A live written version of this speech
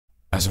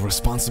As a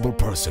responsible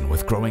person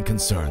with growing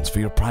concerns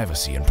for your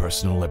privacy and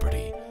personal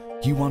liberty,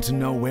 you want to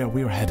know where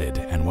we're headed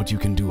and what you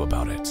can do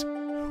about it.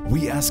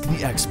 We ask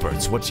the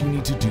experts what you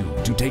need to do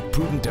to take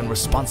prudent and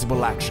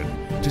responsible action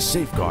to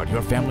safeguard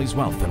your family's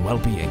wealth and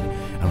well-being,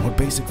 and what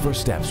basic first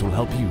steps will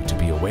help you to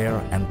be aware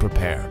and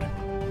prepared.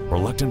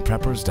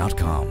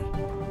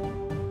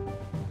 ReluctantPreppers.com.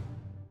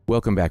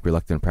 Welcome back,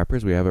 Reluctant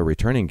Preppers. We have a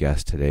returning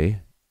guest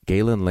today,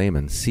 Galen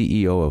Lehman,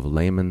 CEO of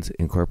Lehman's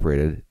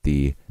Incorporated,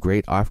 the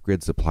great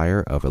off-grid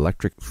supplier of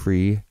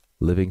electric-free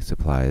living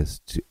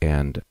supplies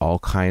and all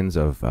kinds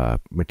of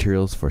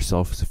materials for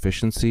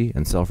self-sufficiency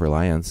and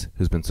self-reliance,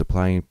 who's been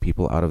supplying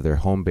people out of their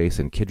home base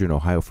in Kidron,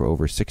 Ohio for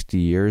over 60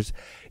 years,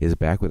 is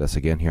back with us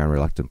again here on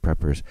Reluctant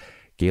Preppers.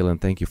 Galen,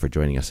 thank you for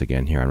joining us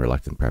again here on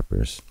Reluctant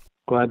Preppers.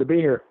 Glad to be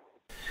here.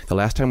 The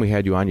last time we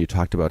had you on, you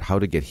talked about how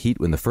to get heat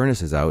when the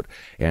furnace is out,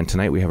 and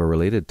tonight we have a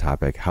related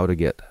topic, how to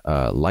get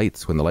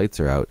lights when the lights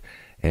are out.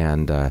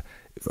 And a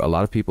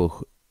lot of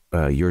people,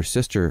 your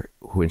sister,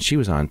 when she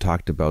was on,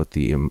 talked about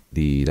the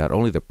not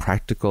only the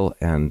practical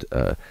and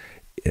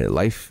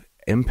life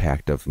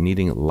impact of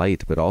needing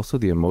light, but also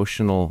the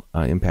emotional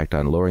impact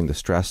on lowering the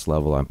stress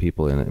level on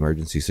people in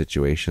emergency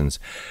situations.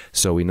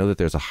 So we know that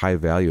there's a high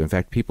value. In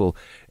fact, people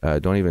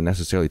don't even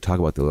necessarily talk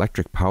about the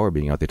electric power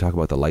being out. They talk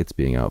about the lights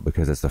being out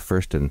because that's the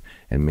first and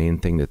main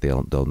thing that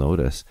they'll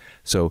notice.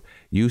 So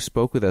you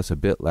spoke with us a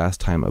bit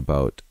last time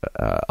about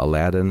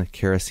Aladdin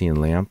kerosene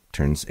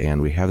lanterns,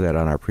 and we have that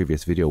on our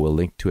previous video. We'll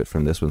link to it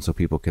from this one so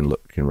people can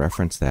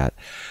reference that.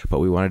 But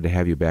we wanted to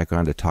have you back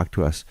on to talk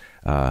to us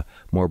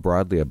more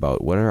broadly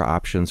about what are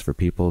options for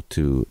people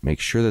to make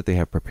sure that they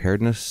have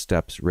preparedness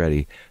steps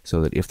ready so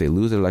that if they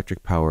lose their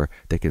electric power,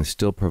 they can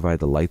still provide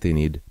the light they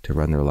need to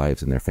run their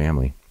lives and their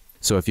family.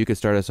 So if you could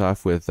start us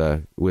off with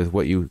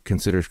what you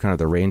consider kind of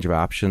the range of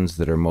options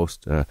that are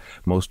most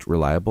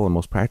reliable and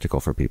most practical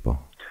for people.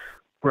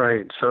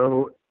 Right.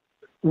 So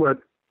what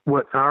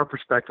our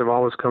perspective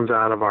always comes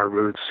out of our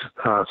roots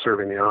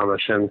serving the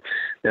Amish,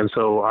 and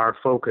so our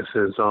focus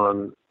is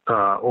on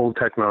old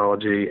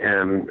technology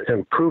and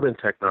proven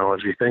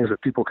technology, things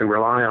that people can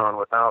rely on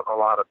without a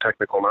lot of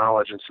technical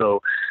knowledge. And so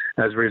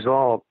as a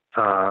result,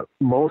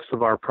 most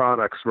of our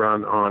products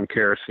run on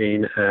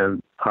kerosene,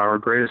 and our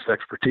greatest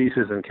expertise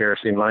is in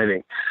kerosene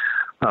lighting.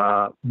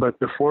 But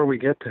before we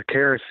get to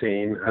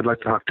kerosene, I'd like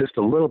to talk just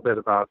a little bit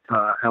about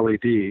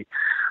LED.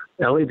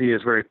 LED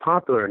is very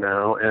popular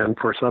now, and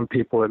for some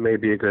people it may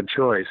be a good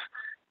choice.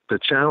 The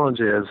challenge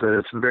is that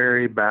it's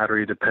very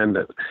battery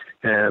dependent.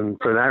 And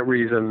for that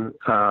reason,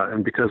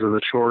 and because of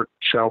the short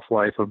shelf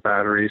life of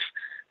batteries,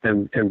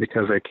 and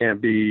because they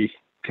can't be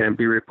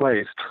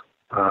replaced,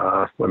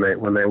 when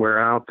they wear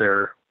out,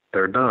 they're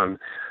done.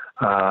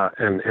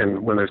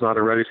 And when there's not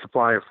a ready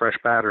supply of fresh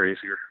batteries,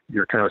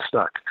 you're kind of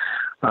stuck.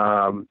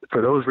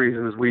 For those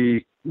reasons,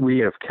 we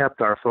have kept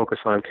our focus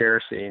on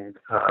kerosene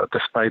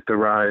despite the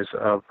rise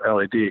of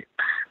LED.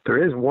 There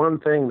is one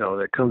thing, though,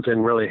 that comes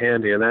in really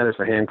handy, and that is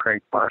a hand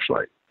crank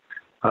flashlight.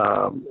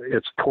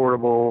 It's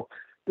portable.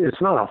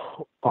 It's not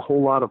a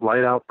whole lot of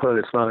light output.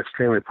 It's not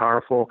extremely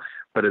powerful,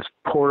 but it's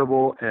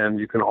portable, and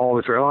you can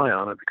always rely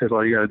on it because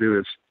all you got to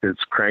do is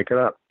crank it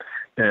up.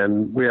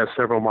 And we have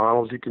several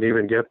models. You can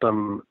even get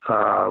them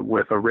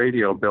with a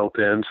radio built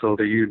in so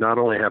that you not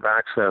only have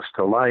access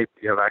to light,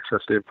 you have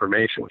access to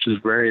information, which is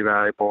very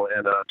valuable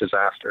in a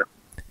disaster.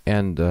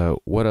 And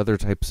what other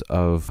types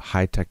of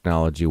high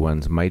technology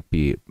ones might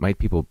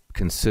people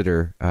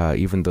consider,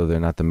 even though they're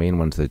not the main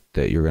ones that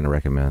you're going to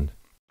recommend?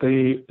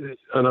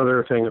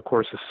 Another thing, of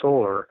course, is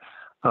solar.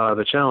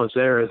 The challenge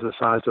there is the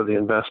size of the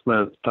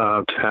investment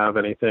to have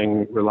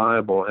anything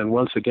reliable. And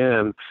once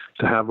again,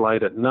 to have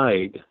light at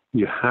night,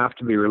 you have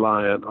to be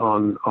reliant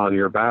on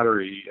your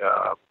battery,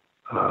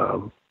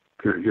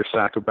 your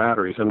stack of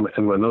batteries.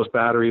 And when those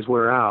batteries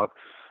wear out,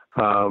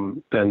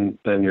 then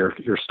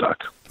you're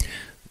stuck.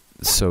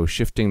 So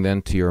shifting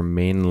then to your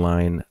main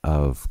line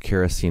of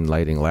kerosene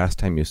lighting, last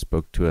time you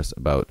spoke to us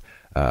about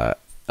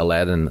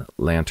Aladdin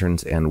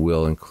lanterns, and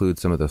we'll include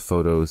some of the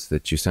photos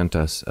that you sent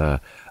us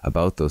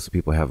about those so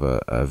people have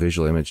a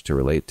visual image to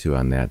relate to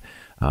on that.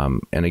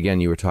 And again,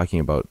 you were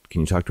talking about,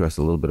 can you talk to us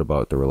a little bit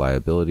about the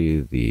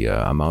reliability, the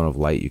amount of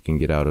light you can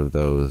get out of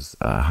those,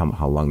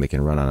 how long they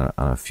can run on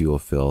a fuel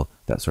fill,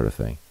 that sort of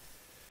thing?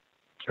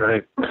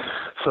 Right.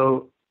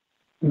 So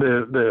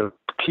the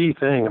key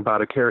thing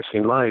about a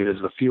kerosene light is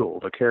the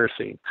fuel, the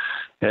kerosene.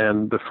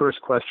 And the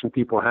first question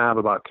people have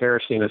about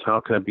kerosene is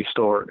how can it be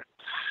stored?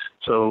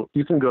 So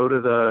you can go to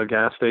the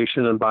gas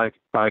station and buy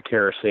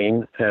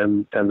kerosene,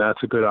 and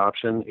that's a good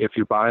option. If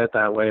you buy it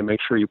that way, make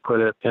sure you put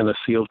it in a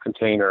sealed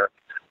container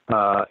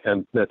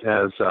and that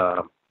has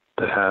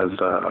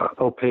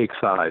opaque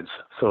sides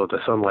so the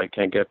sunlight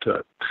can't get to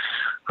it.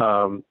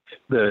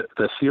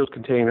 The sealed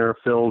container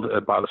filled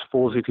about as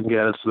full as you can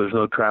get it, so there's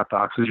no trapped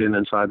oxygen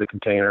inside the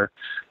container,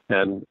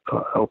 and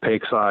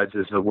opaque sides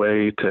is a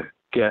way to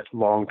get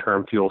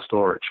long-term fuel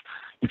storage.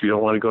 If you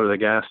don't want to go to the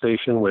gas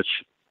station, which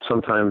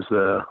sometimes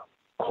the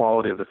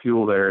quality of the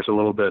fuel there is a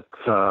little bit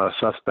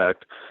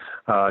suspect,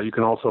 you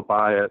can also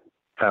buy it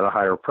at a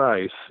higher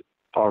price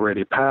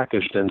already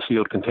packaged in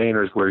sealed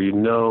containers where you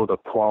know the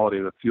quality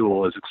of the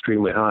fuel is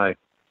extremely high.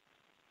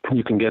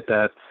 You can get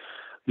that.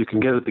 You can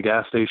get it at the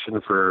gas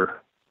station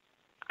for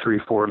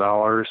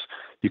 $3-4.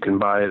 You can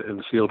buy it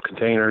in sealed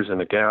containers in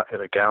a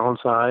gallon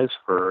size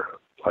for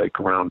like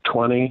around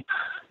 20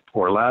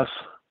 or less.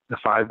 A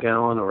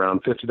 5-gallon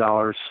around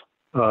 $50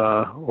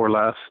 or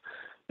less,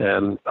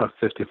 and a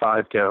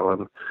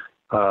 55-gallon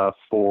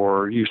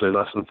for usually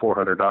less than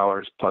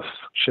 $400. Plus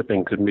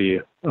shipping could be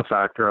a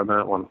factor on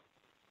that one.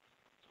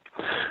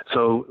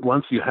 So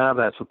once you have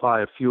that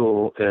supply of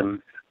fuel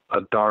in a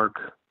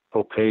dark,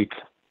 opaque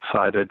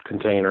sided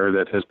container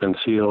that has been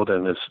sealed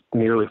and is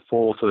nearly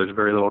full, so there's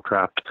very little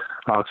trapped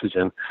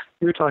oxygen,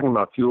 you're talking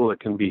about fuel that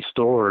can be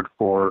stored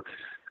for,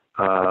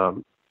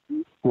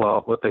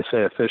 what they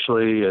say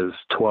officially is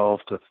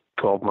 12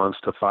 months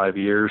to 5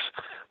 years.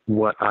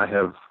 What I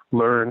have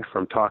learned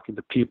from talking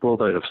to people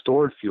that have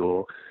stored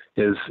fuel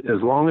is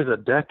as long as a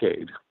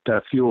decade,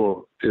 that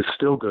fuel is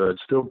still good,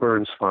 still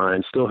burns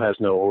fine, still has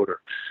no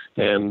odor.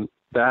 And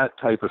that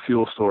type of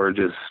fuel storage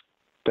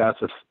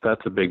that's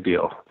a big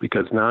deal,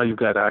 because now you've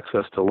got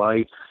access to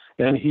light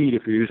and heat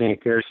if you're using a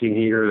kerosene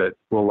heater that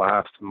will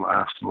last and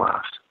last and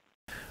last.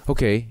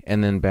 Okay,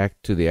 and then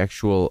back to the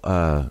actual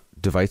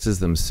devices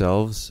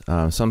themselves.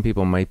 Some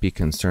people might be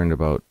concerned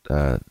about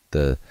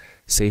the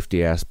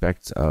safety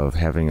aspects of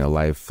having a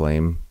live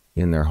flame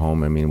in their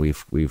home. I mean,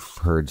 we've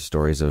heard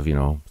stories of,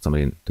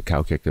 somebody, the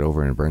cow kicked it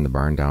over and burned the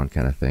barn down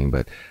kind of thing.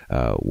 But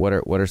what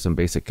are some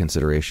basic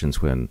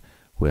considerations when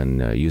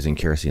using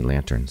kerosene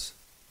lanterns?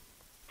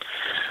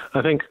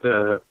 I think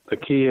the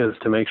key is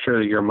to make sure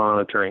that you're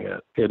monitoring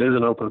it. It is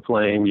an open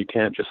flame. You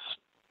can't just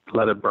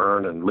let it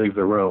burn and leave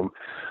the room.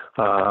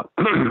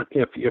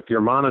 If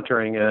you're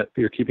monitoring it,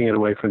 you're keeping it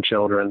away from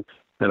children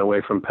and away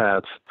from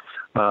pets.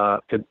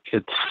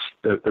 It's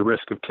the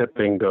risk of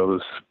tipping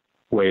goes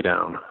way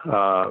down.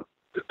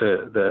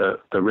 The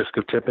risk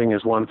of tipping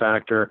is one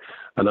factor.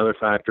 Another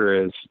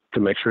factor is to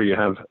make sure you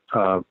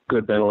have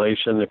good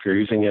ventilation if you're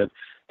using it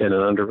in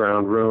an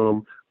underground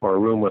room or a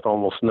room with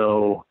almost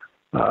no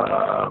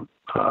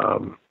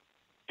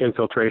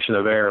infiltration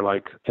of air,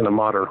 like in a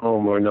modern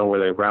home where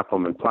they wrap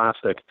them in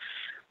plastic.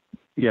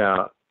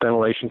 Yeah,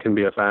 ventilation can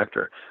be a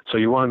factor. So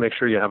you want to make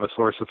sure you have a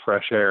source of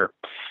fresh air.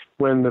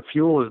 When the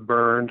fuel is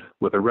burned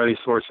with a ready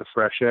source of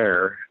fresh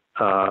air,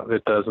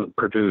 it doesn't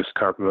produce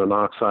carbon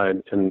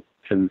monoxide in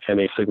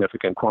any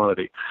significant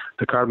quantity.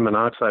 The carbon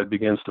monoxide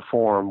begins to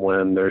form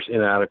when there's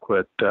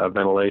inadequate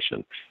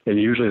ventilation, and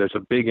usually there's a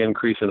big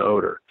increase in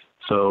odor.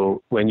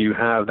 So when you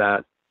have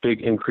that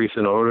big increase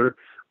in odor,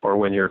 or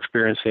when you're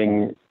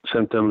experiencing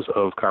symptoms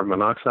of carbon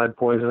monoxide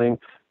poisoning,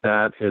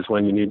 that is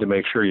when you need to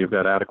make sure you've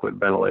got adequate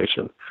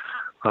ventilation.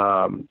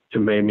 It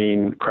may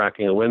mean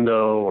cracking a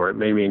window, or it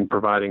may mean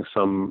providing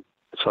some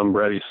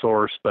ready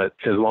source, but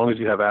as long as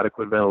you have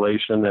adequate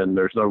ventilation and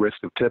there's no risk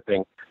of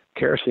tipping,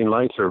 kerosene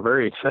lights are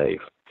very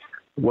safe.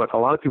 What a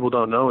lot of people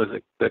don't know is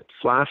that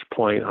flash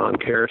point on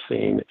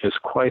kerosene is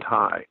quite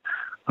high.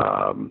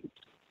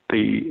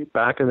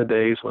 Back in the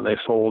days when they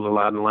sold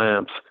Aladdin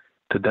lamps,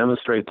 to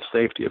demonstrate the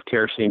safety of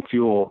kerosene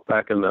fuel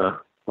back in the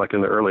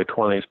early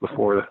 20s,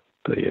 before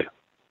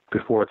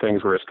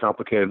things were as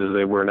complicated as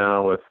they were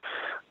now with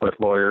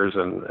lawyers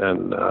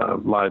and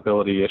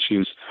liability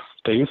issues,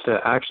 they used to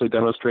actually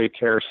demonstrate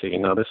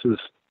kerosene. Now, this is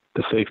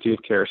the safety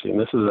of kerosene.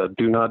 This is a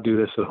do not do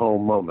this at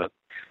home moment.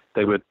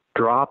 They would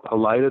drop a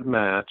lighted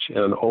match in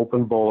an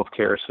open bowl of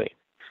kerosene.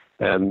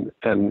 And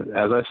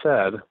as I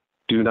said,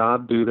 do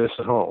not do this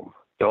at home.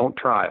 Don't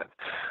try it.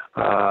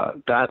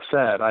 That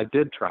said, I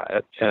did try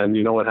it, and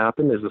you know what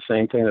happened is the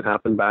same thing that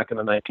happened back in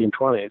the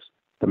 1920s.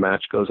 The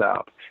match goes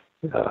out.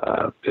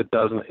 It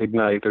doesn't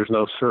ignite. There's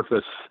no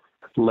surface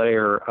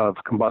layer of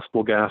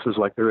combustible gases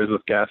like there is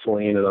with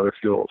gasoline and other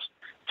fuels.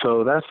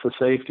 So that's the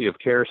safety of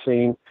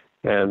kerosene.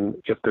 And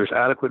if there's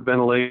adequate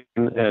ventilation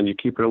and you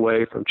keep it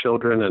away from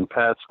children and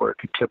pets where it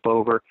could tip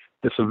over,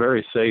 it's a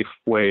very safe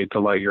way to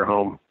light your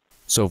home.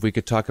 So if we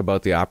could talk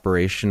about the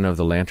operation of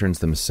the lanterns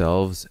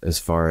themselves, as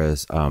far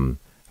as, can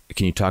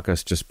you talk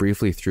us just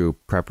briefly through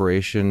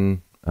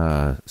preparation,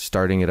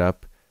 starting it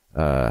up,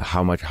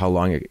 how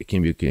long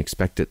you can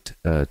expect it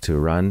to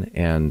run,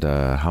 and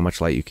how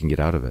much light you can get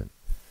out of it?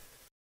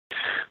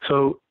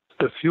 So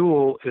the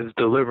fuel is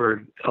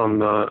delivered on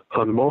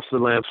most of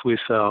the lamps we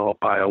sell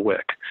by a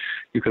wick.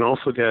 You can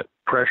also get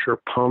pressure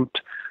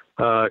pumped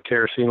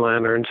kerosene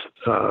lanterns,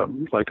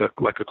 like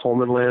a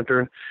Coleman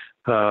lantern,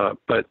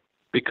 but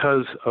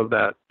because of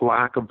that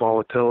lack of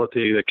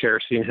volatility that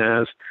kerosene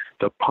has,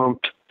 the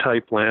pumped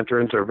type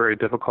lanterns are very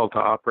difficult to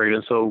operate,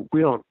 and so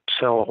we don't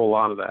sell a whole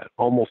lot of that.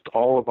 Almost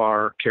all of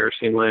our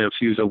kerosene lamps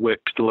use a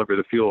wick to deliver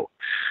the fuel.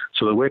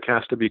 So the wick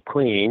has to be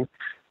clean.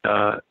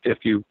 If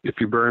you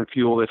burn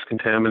fuel that's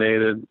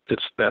contaminated,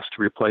 it's best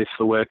to replace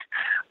the wick.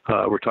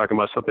 We're talking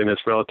about something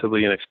that's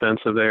relatively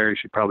inexpensive there. You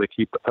should probably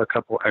keep a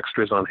couple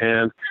extras on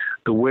hand.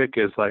 The wick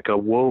is like a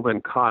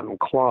woven cotton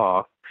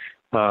cloth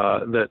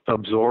that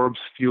absorbs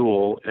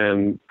fuel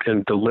and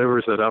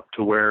delivers it up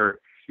to where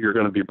you're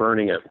going to be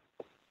burning it.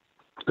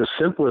 The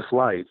simplest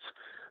lights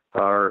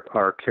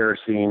are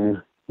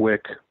kerosene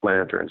wick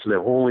lanterns. The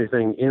only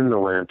thing in the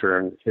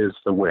lantern is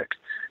the wick,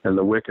 and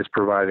the wick is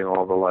providing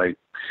all the light.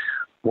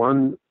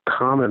 One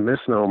common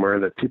misnomer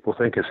that people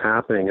think is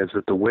happening is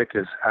that the wick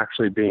is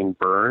actually being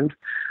burned.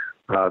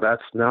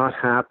 That's not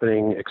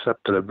happening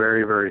except at a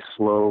very, very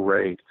slow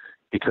rate,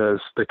 because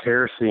the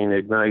kerosene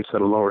ignites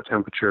at a lower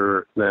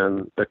temperature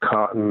than the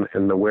cotton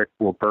and the wick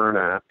will burn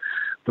at.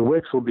 The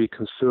wicks will be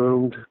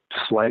consumed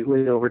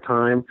slightly over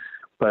time,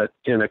 but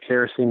in a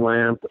kerosene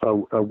lamp,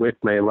 a wick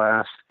may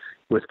last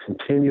with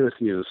continuous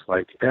use,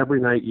 like every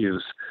night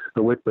use.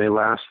 The wick may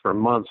last for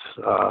months,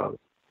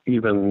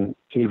 even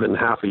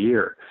half a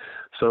year.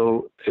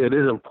 So it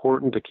is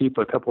important to keep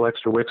a couple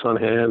extra wicks on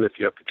hand. If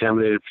you have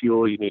contaminated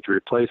fuel, you need to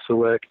replace the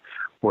wick,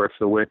 or if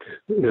the wick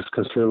is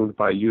consumed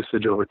by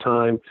usage over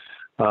time.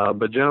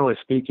 But generally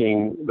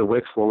speaking, the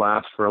wicks will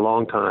last for a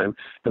long time.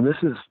 And this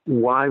is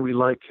why we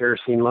like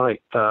kerosene lighting.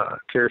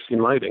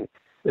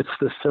 It's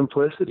the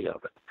simplicity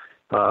of it.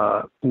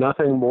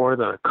 Nothing more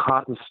than a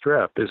cotton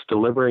strip is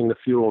delivering the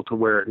fuel to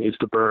where it needs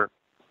to burn.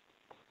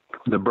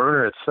 The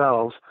burner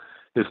itself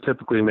is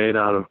typically made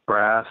out of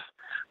brass.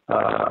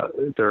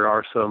 There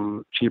are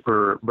some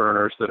cheaper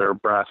burners that are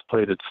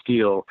brass-plated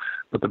steel,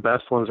 but the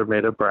best ones are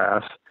made of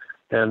brass.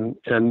 And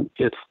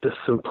it's the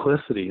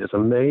simplicity is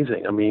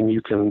amazing. I mean, you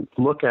can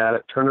look at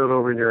it, turn it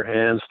over in your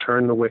hands,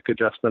 turn the wick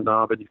adjustment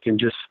knob, and you can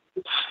just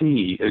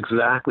see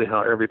exactly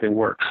how everything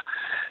works.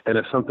 And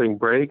if something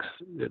breaks,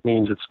 it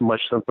means it's much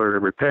simpler to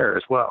repair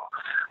as well.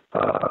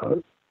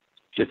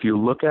 If you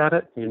look at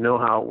it, you know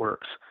how it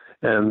works.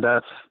 And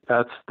that's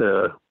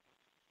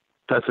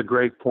a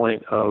great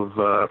point of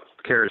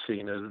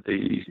kerosene is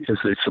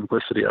the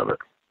simplicity of it.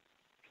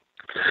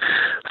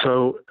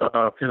 So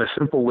in a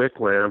simple wick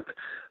lamp,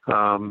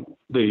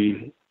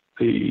 the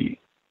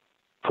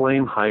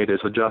flame height is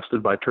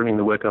adjusted by turning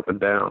the wick up and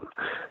down.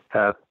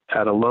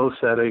 At a low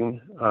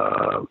setting,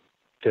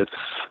 it's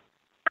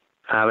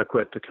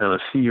adequate to kind of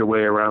see your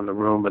way around the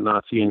room but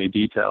not see any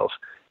details.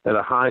 At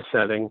a high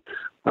setting,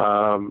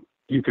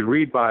 you could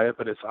read by it,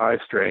 but it's eye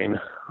strain.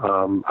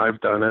 I've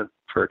done it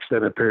for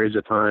extended periods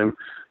of time,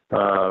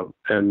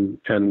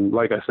 and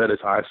like I said,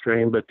 it's eye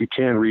strain, but you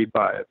can read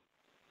by it.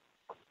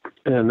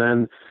 And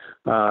then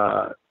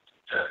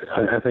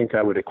I think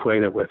I would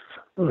equate it with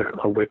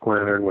a wick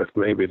lantern with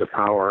maybe the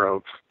power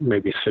of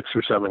maybe 6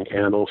 or 7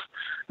 candles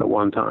at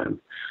one time.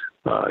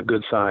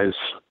 Good size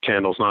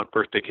candles, not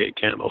birthday cake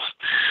candles.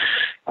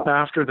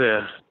 After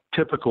the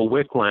typical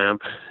wick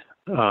lamp,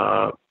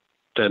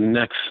 the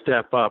next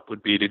step up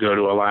would be to go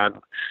to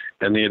Aladdin.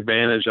 And the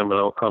advantage of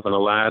an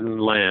Aladdin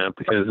lamp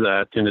is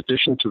that in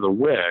addition to the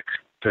wick,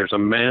 there's a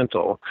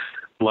mantle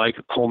like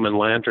a Coleman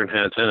lantern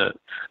has in it.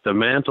 The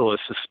mantle is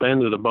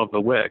suspended above the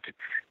wick,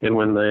 and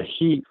when the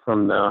heat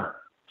from the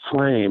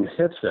flame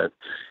hits it,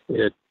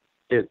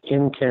 it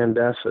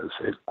incandesces,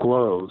 it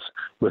glows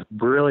with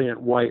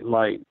brilliant white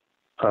light,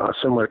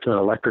 similar to an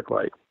electric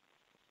light.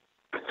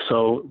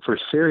 So for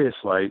serious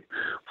light,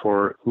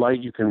 for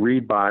light you can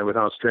read by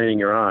without straining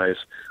your eyes,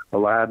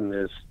 Aladdin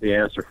is the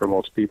answer for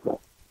most people.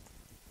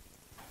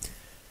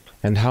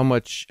 And how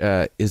much,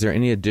 is there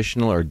any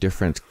additional or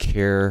different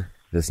care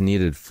that's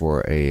needed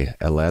for a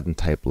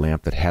Aladdin-type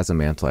lamp that has a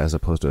mantle as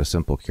opposed to a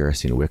simple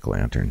kerosene wick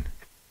lantern?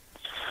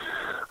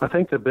 I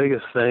think the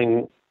biggest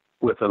thing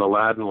with an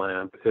Aladdin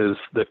lamp is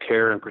the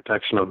care and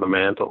protection of the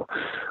mantle.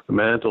 The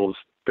mantle is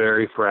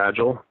very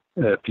fragile.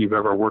 If you've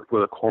ever worked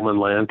with a Coleman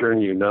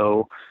lantern, you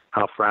know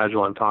how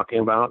fragile I'm talking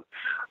about.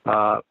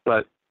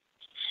 But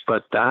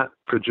that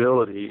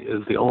fragility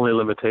is the only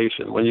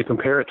limitation. When you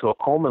compare it to a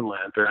Coleman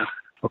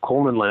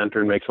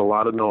lantern makes a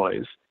lot of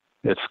noise.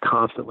 It's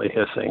constantly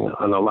hissing.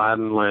 An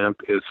Aladdin lamp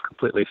is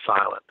completely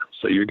silent.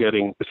 So you're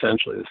getting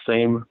essentially the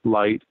same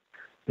light.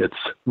 It's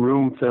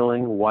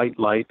room-filling white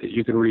light that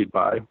you can read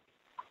by,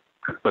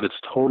 but it's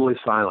totally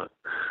silent.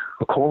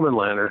 A Coleman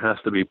lantern has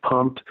to be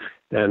pumped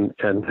and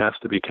has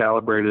to be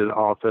calibrated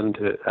often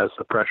as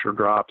the pressure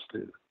drops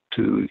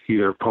to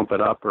either pump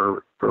it up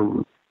or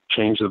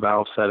change the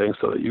valve setting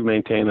so that you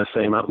maintain the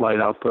same light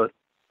output.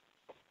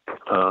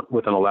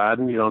 With an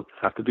Aladdin, you don't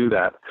have to do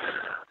that.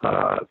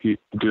 You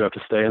do have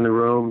to stay in the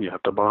room. You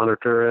have to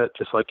monitor it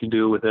just like you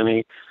do with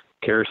any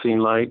kerosene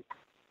light,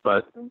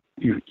 but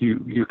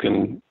you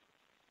can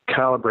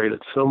calibrate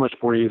it so much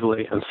more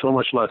easily and so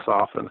much less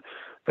often,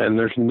 and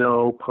there's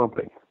no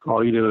pumping.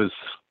 All you do is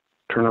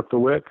turn up the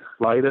wick,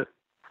 light it,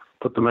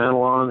 put the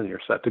mantle on, and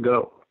you're set to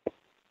go.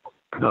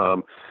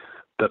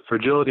 The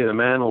fragility of the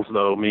mantles,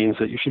 though, means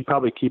that you should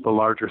probably keep a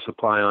larger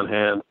supply on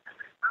hand.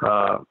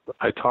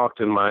 I talked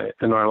in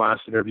our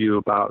last interview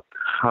about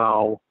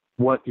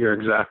what you're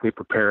exactly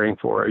preparing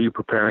for. Are you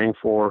preparing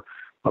for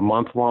a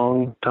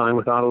month-long time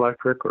without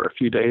electric, or a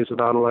few days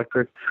without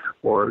electric,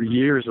 or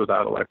years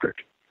without electric?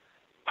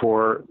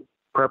 For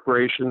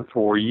preparation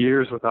for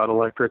years without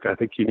electric, I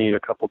think you need a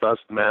couple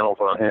dozen mantles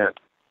on hand.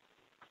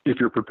 If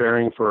you're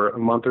preparing for a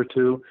month or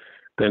two,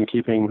 then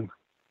keeping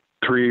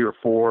 3 or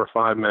 4 or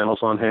 5 mantles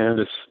on hand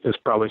is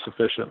probably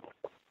sufficient.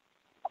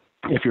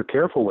 If you're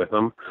careful with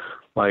them,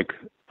 like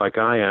like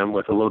I am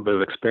with a little bit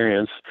of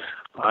experience,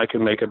 I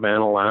can make a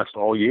mantle last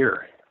all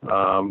year.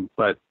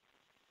 But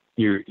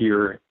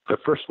the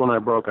first one I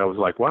broke, I was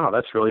like, wow,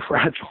 that's really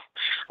fragile.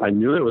 I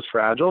knew it was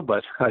fragile,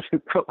 but I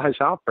didn't realize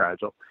how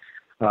fragile.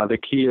 The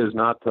key is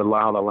not to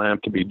allow the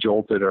lamp to be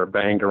jolted or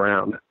banged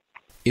around.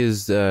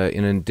 Is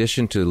in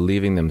addition to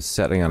leaving them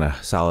setting on a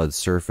solid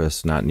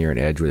surface, not near an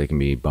edge where they can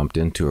be bumped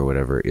into or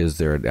whatever, is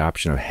there an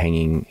option of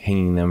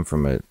hanging them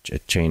from a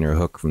chain or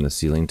hook from the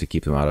ceiling to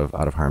keep them out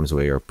of harm's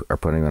way, or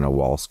putting on a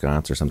wall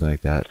sconce or something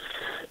like that?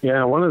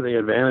 Yeah, one of the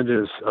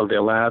advantages of the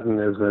Aladdin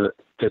is that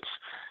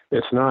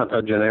it's not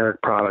a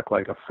generic product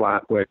like a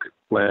flat wick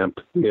lamp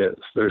is.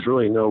 There's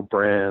really no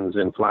brands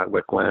in flat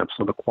wick lamps,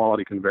 so the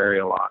quality can vary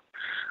a lot.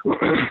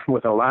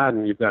 With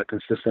Aladdin, you've got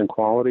consistent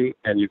quality,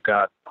 and you've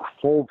got a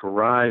whole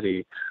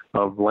variety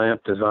of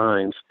lamp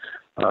designs.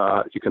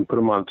 You can put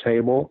them on a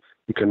table,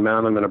 you can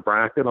mount them in a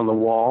bracket on the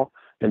wall,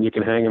 and you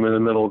can hang them in the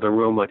middle of the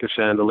room like a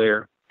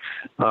chandelier.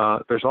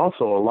 There's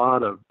also a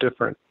lot of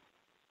different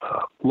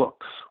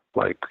looks.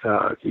 Like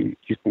you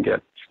can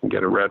get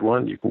a red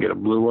one, you can get a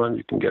blue one,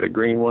 you can get a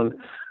green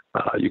one,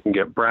 you can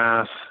get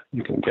brass,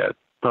 you can get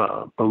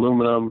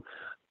aluminum.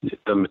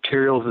 The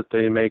materials that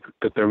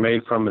they're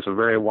made from is a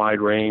very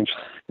wide range,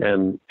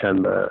 and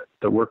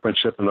the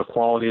workmanship and the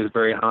quality is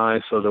very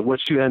high. So that what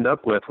you end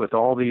up with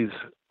all these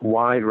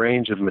wide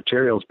range of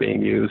materials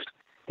being used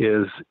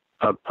is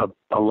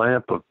a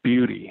lamp of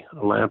beauty,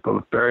 a lamp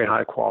of very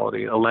high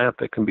quality, a lamp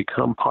that can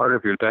become part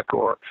of your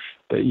decor,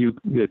 that you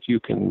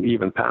can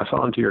even pass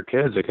on to your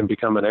kids. It can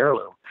become an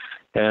heirloom.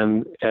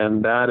 And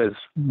that is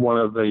one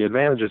of the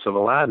advantages of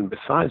Aladdin,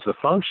 besides the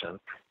function,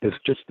 is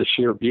just the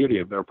sheer beauty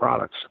of their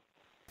products.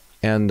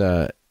 And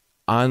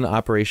on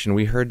operation,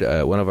 we heard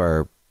one of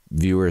our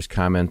viewers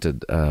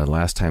commented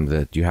last time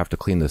that you have to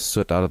clean the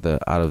soot out of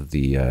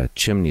the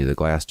chimney, the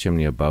glass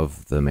chimney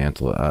above the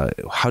mantle.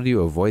 How do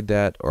you avoid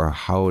that, or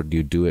how do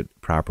you do it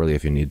properly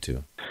if you need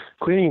to?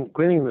 Cleaning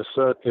the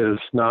soot is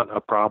not a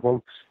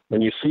problem.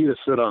 When you see the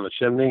soot on the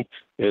chimney,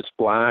 it's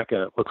black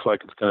and it looks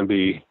like it's going to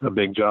be a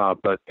big job,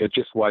 but it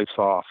just wipes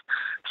off.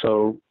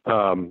 So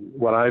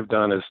what I've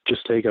done is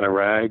just taken a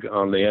rag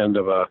on the end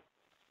of a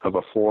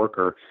fork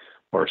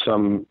or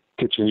some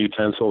kitchen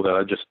utensil that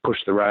I just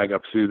push the rag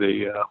up through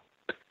the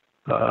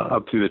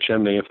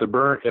chimney. If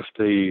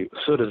the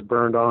soot is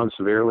burned on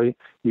severely,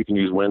 you can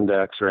use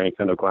Windex or any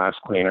kind of glass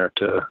cleaner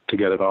to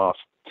get it off.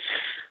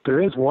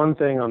 There is one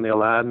thing on the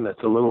Aladdin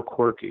that's a little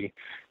quirky.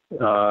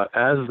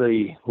 As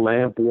the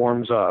lamp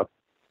warms up,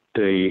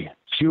 the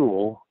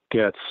fuel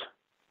gets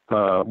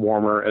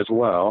warmer as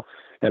well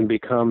and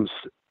becomes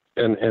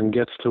and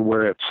gets to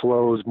where it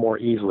flows more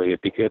easily.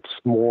 It gets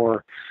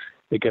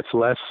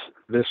less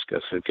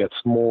viscous. It gets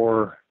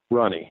more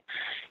runny.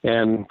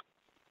 And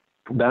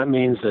that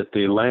means that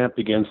the lamp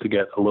begins to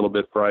get a little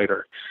bit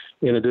brighter.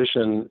 In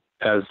addition,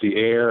 as the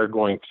air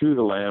going through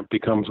the lamp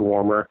becomes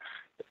warmer,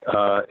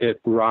 it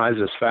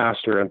rises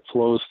faster and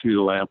flows through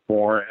the lamp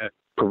more,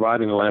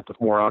 providing the lamp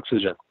with more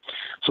oxygen.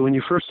 So when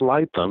you first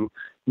light them,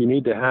 you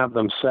need to have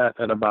them set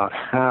at about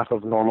half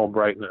of normal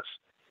brightness.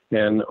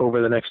 And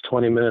over the next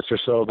 20 minutes or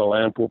so, the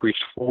lamp will reach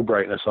full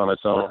brightness on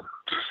its own.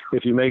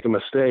 If you make a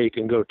mistake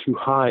and go too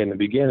high in the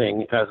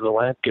beginning, as the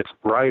lamp gets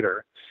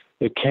brighter,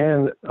 it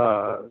can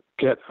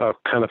get a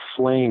kind of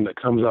flame that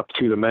comes up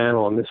through the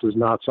mantle, and this is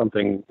not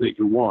something that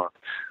you want.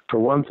 For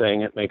one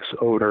thing, it makes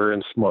odor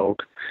and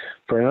smoke.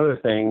 For another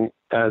thing,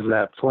 as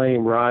that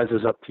flame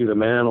rises up through the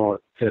mantle,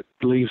 it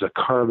leaves a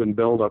carbon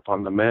buildup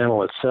on the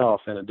mantle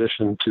itself in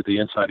addition to the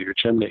inside of your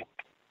chimney.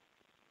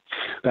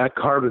 That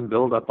carbon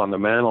buildup on the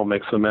mantle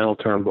makes the mantle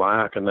turn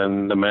black, and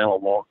then the mantle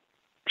won't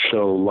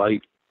show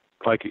light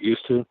like it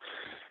used to.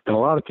 And a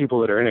lot of people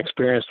that are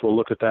inexperienced will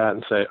look at that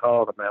and say,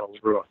 oh, the mantle's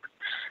ruined.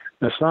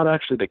 That's not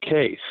actually the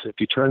case. If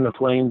you turn the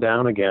flame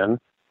down again,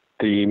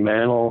 the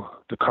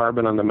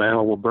carbon on the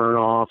mantle will burn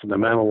off and the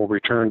mantle will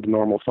return to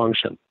normal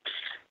function.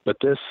 But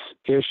this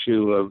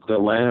issue of the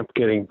lamp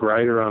getting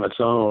brighter on its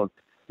own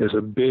is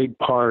a big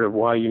part of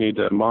why you need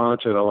to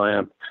monitor the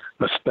lamp,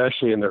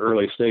 especially in the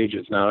early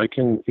stages. Now,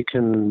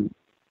 the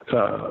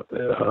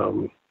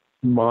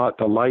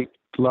light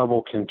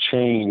level can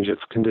change if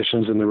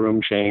conditions in the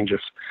room change, if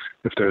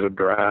there's a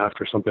draft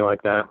or something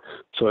like that.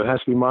 So it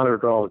has to be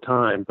monitored all the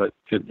time, but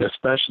it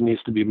especially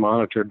needs to be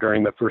monitored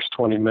during the first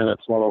 20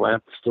 minutes while the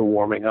lamp is still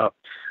warming up,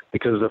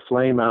 because the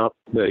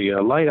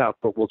light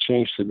output will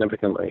change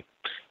significantly.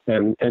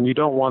 And you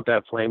don't want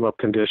that flame up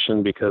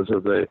condition because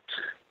of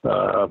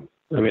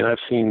I've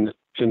seen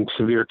in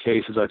severe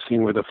cases,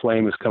 where the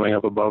flame is coming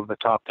up above the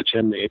top of the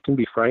chimney. It can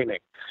be frightening.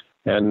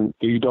 And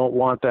you don't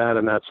want that,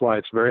 and that's why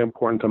it's very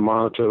important to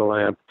monitor the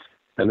lamp.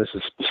 And this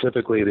is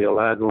specifically the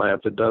Aladdin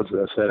lamp that does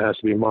this. It has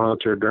to be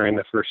monitored during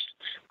the first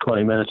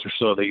 20 minutes or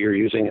so that you're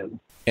using it.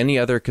 Any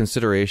other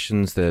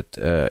considerations that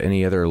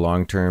any other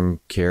long-term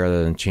care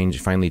other than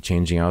finally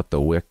changing out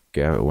the wick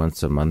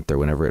once a month or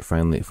whenever it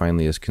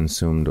finally is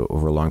consumed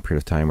over a long period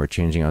of time, or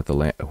changing out the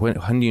lamp?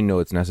 When do you know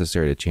it's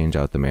necessary to change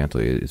out the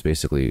mantle? It's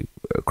basically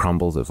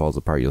crumbles, it falls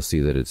apart, you'll see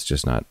that it's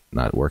just not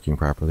working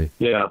properly.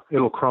 Yeah,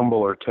 it'll crumble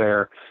or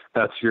tear.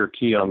 That's your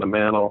key on the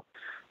mantle.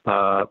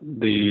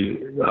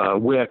 The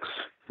wicks,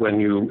 when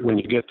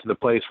you get to the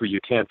place where you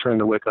can't turn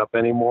the wick up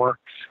anymore,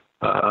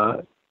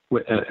 and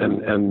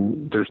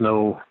there's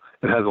no,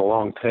 it has a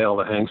long tail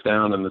that hangs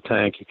down in the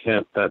tank.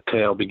 That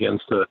tail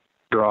begins to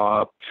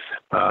draw up.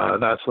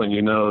 That's when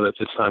you know that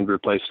it's time to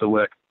replace the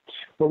wick.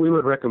 What we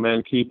would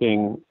recommend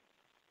keeping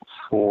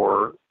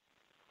for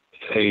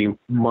a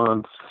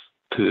month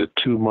to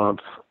 2 month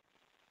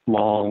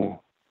long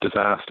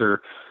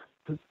disaster,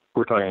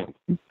 we're talking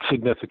a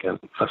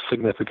significant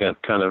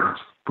kind of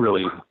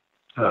really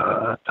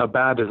a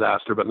bad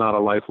disaster, but not a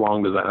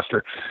lifelong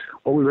disaster.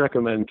 What we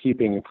recommend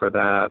keeping for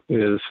that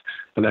is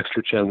an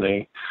extra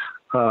chimney,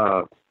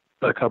 a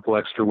couple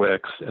extra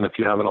wicks, and if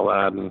you have an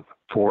Aladdin,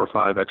 4 or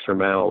 5 extra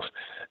mantles.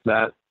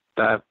 That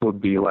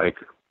would be like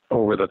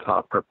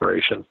over-the-top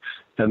preparation.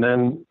 And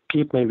then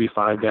keep maybe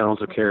 5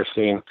 gallons of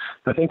kerosene.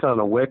 I think on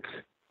a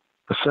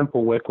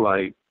simple wick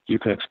light, you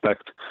can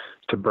expect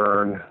to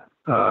burn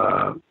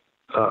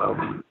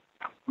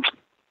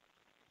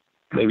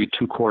maybe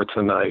 2 quarts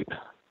a night.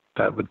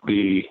 That would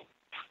be,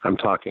 I'm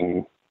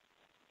talking,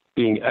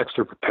 being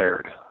extra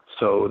prepared.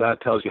 So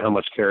that tells you how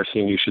much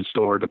kerosene you should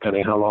store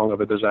depending how long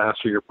of a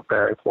disaster you're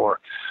preparing for.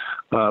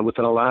 With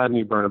an Aladdin,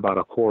 you burn about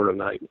 1 quart a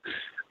night.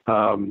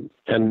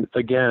 And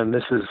again,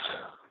 this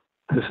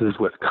is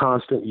with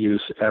constant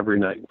use every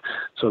night.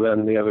 So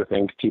then the other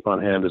thing to keep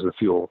on hand is the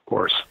fuel, of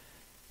course.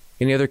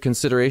 Any other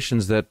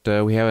considerations that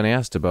we haven't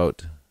asked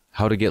about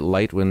how to get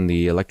light when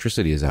the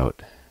electricity is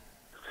out?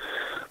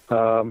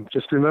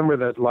 Just remember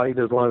that light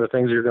is one of the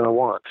things you're going to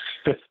want.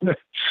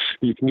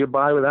 You can get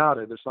by without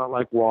it. It's not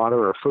like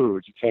water or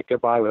food. You can't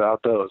get by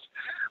without those.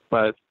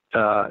 But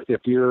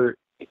if you're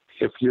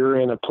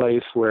in a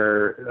place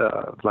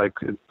where, like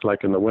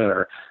in the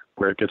winter,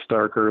 where it gets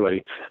dark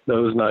early,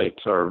 those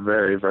nights are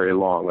very, very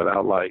long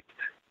without light.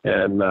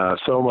 And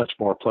so much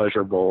more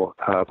pleasurable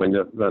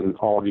when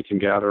all of you can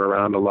gather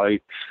around a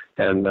light,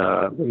 and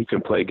you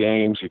can play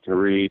games, you can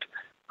read.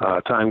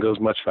 Time goes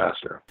much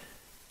faster.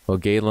 Well,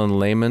 Galen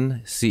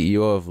Lehman,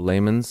 CEO of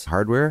Lehman's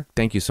Hardware,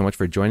 thank you so much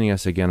for joining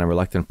us again on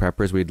Reluctant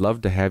Preppers. We'd love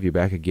to have you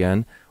back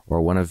again,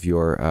 or one of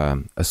your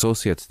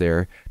associates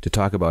there, to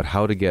talk about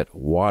how to get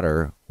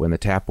water when the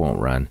tap won't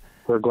run.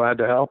 We're glad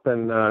to help,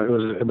 and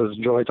it was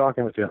a joy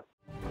talking with you.